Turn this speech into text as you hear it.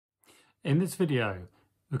In this video,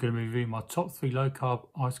 we're going to be reviewing my top 3 low carb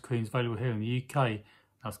ice creams available here in the UK.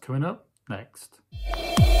 That's coming up next.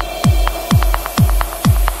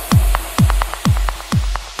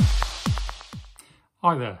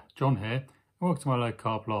 Hi there, John here, and welcome to my low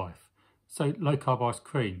carb life. So, low carb ice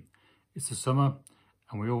cream. It's the summer,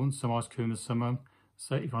 and we all want some ice cream in the summer.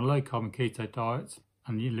 So, if you're on a low carb and keto diet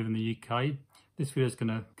and you live in the UK, this video is going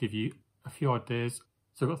to give you a few ideas.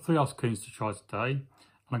 So, I've got 3 ice creams to try today.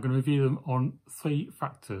 I'm going to review them on 3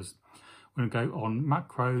 factors. We're going to go on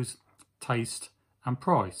macros, taste and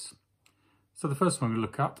price. So the first one we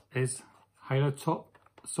look at is Halo Top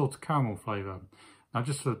Salted Caramel flavour. Now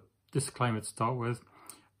just a disclaimer to start with,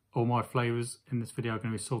 all my flavours in this video are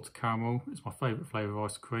going to be salted caramel. It's my favourite flavour of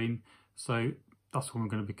ice cream, so that's what we're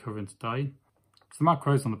going to be covering today. So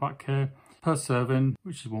macros on the back here, per serving,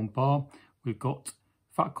 which is 1 bar, we've got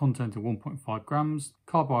fat content of 1.5 grams,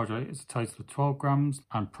 carbohydrate is a total of 12 grams,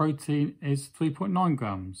 and protein is 3.9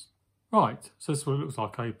 grams. Right, so this is what it looks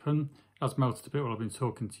like open. It has melted a bit while I've been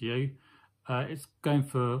talking to you. It's going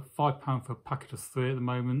for £5 for a packet of 3 at the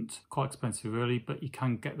moment. Quite expensive really, but you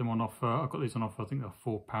can get them on offer. I got these on offer, I think they're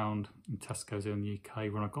 £4 in Tesco's here in the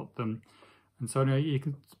UK when I got them. And so anyway, you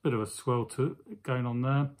can, it's a bit of a swirl to it going on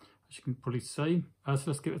there, as you can probably see. So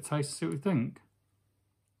let's give it a taste and see what we think.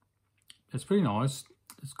 It's pretty nice.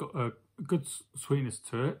 It's got a good sweetness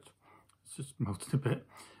to it. It's just melted a bit.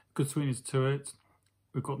 Good sweetness to it.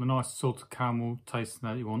 We've got the nice salted caramel taste in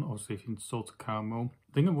there that you want, obviously, if you want salted caramel.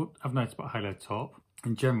 The thing I've noticed about Halo Top,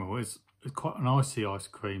 in general, is it's quite an icy ice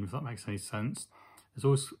cream, if that makes any sense. There's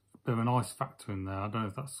always a bit of an ice factor in there. I don't know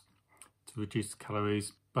if that's to reduce the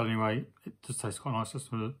calories. But anyway, it just tastes quite nice.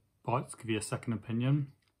 Just with a bite to give you a second opinion.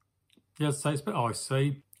 Yeah, as I say, it's a bit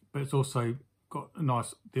icy, but it's also got a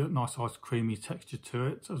nice ice creamy texture to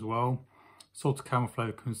it as well. Salted caramel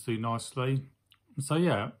flavour comes through nicely. And so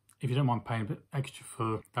yeah, if you don't mind paying a bit extra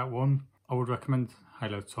for that one, I would recommend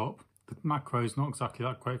Halo Top. The macro is not exactly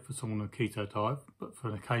that great for someone on a keto diet, but for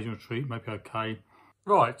an occasional treat, maybe okay.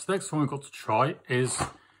 Right, so the next one we've got to try is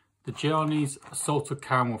the Gianni's Salted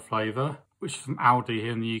Caramel flavour, which is from ALDI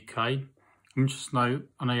here in the UK. I'm interested to know,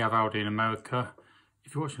 I know you have ALDI in America.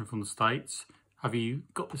 If you're watching from the States, have you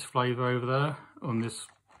got this flavour over there on this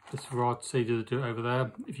variety? Do they do it over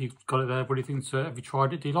there? If you've got it there, what do you think to it? Have you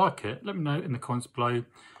tried it? Do you like it? Let me know in the comments below.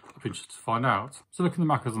 I'd be interested to find out. So looking at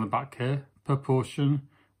the macros on the back here, per portion,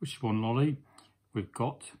 which is 1 lolly, we've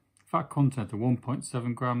got fat content of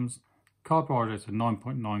 1.7 grams, carbohydrates of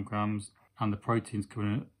 9.9 grams, and the protein's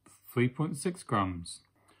coming in at 3.6 grams.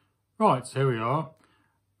 Right, so here we are.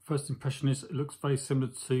 First impression is it looks very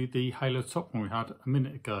similar to the Halo Top one we had a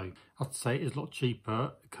minute ago. I have to say it is a lot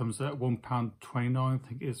cheaper. It comes at £1.29, I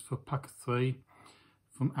think it is, for a pack of 3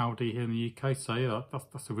 from ALDI here in the UK. So yeah,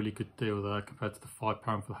 that's a really good deal there compared to the £5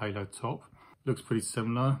 for the Halo Top. Looks pretty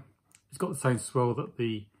similar. It's got the same swirl that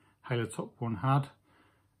the Halo Top one had.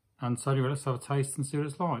 And so anyway, let's have a taste and see what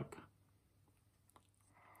it's like.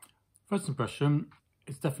 First impression,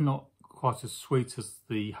 it's definitely not quite as sweet as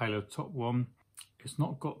the Halo Top one. It's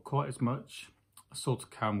not got quite as much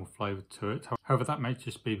salted caramel flavour to it. However, that may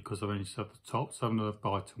just be because I've only said the top, so have another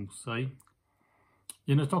bite and we'll see.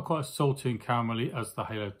 You know, it's not quite as salty and caramelly as the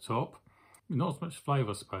Halo Top. Not as much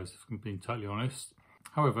flavour, I suppose, if I'm being totally honest.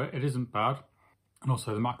 However, it isn't bad. And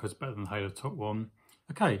also the macro is better than the Halo Top one.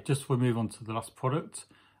 Okay, just before we move on to the last product,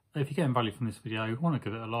 if you're getting value from this video, want to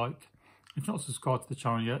give it a like. If you're not subscribed to the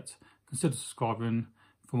channel yet, consider subscribing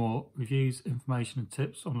for more reviews, information and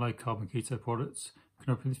tips on low carb and keto products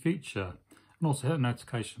coming up in the future. And also hit the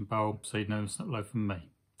notification bell so you know it's not low from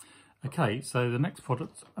me. Okay, so the next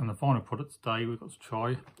product and the final product today we've got to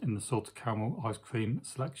try in the salted caramel ice cream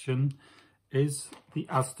selection is the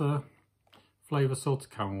ASDA flavour salted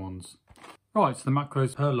caramel ones. Right, so the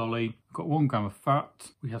macros per lolly, we've got 1 gram of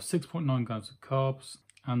fat, we have 6.9 grams of carbs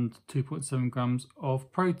and 2.7 grams of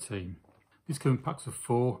protein. These come in packs of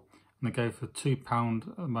 4. And they go for £2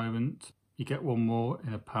 at the moment. You get 1 more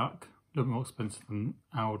in a pack, a little bit more expensive than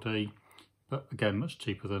ALDI, but again, much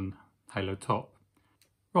cheaper than Halo Top.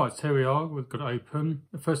 Right, so here we are, we've got it open.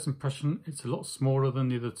 The first impression, it's a lot smaller than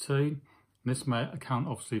the other 2. And this may account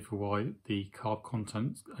obviously for why the carb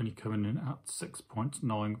content only coming in at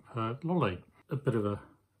 6.9 per lolly. A bit of a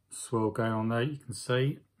swirl going on there, you can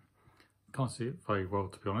see. Can't see it very well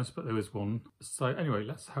to be honest, but there is one. So anyway,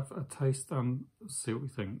 let's have a taste and see what we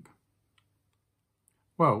think.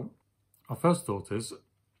 Well, our first thought is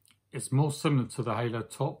it's more similar to the Halo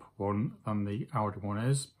Top one than the ALDI one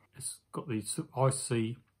is. It's got the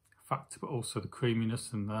icy factor, but also the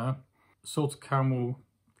creaminess in there. Salted caramel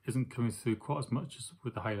isn't coming through quite as much as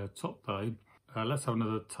with the Halo Top though. Let's have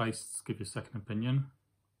another taste to give you a second opinion.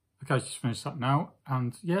 Okay, just finished that now,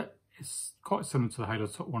 and yeah, it's quite similar to the Halo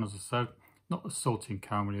Top one, as I said. Not as salty and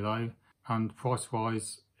caramelly though, and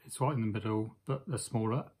price-wise, it's right in the middle, but they're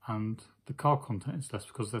smaller, and the carb content is less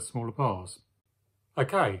because they're smaller bars.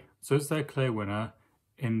 Okay, so is there a clear winner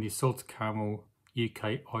in the Salted Caramel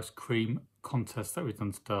UK ice cream contest that we've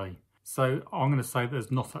done today? So I'm going to say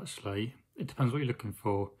there's not actually. It depends what you're looking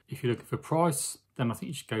for. If you're looking for price, then I think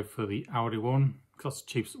you should go for the ALDI one, because that's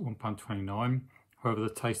the cheapest at £1.29. However, the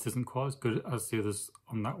taste isn't quite as good as the others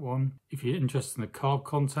on that one. If you're interested in the carb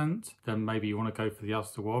content, then maybe you want to go for the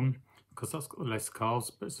ASDA one, because that's got less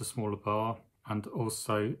carbs, but it's a smaller bar. And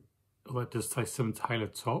also, although it does taste similar to Halo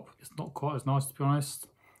Top, it's not quite as nice, to be honest.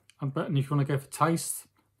 And if you want to go for taste,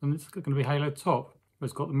 then it's going to be Halo Top.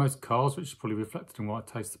 It's got the most carbs, which is probably reflected in why it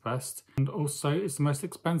tastes the best. And also, it's the most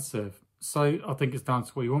expensive. So I think it's down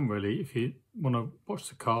to what you want, really. If you want to watch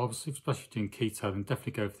the carbs, especially if you're doing keto, then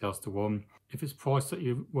definitely go for the ASDA one. If it's price that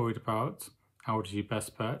you're worried about, ALDI is your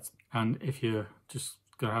best bet. And if you're just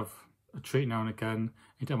going to have a treat now and again,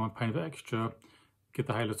 you don't mind paying a bit extra, give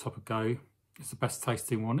the Halo Top a go. It's the best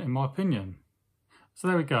tasting one, in my opinion. So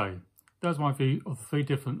there we go. There's my view of the 3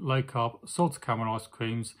 different low-carb salted caramel ice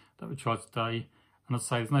creams that we tried today. And I'd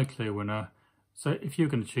say there's no clear winner. So if you're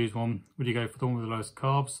going to choose one, would you go for the one with the lowest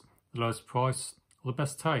carbs, the lowest price, or the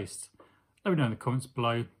best taste? Let me know in the comments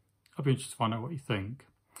below. I'd be interested to find out what you think.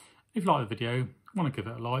 If you like the video, want to give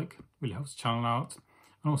it a like, it really helps the channel out.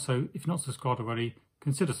 And also, if you're not subscribed already,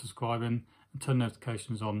 consider subscribing and turn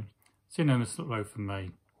notifications on so you don't miss an upload from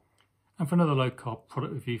me. And for another low carb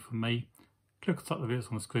product review from me, click on the top of the videos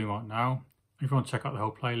on the screen right now. And if you want to check out the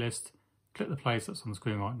whole playlist, click the playlist that's on the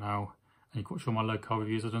screen right now, and you can watch all my low carb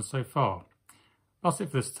reviews I've done so far. That's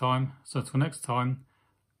it for this time, so until next time,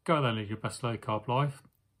 go out there and live your best low carb life,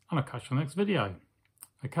 and I'll catch you on the next video.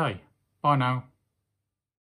 Okay, bye now.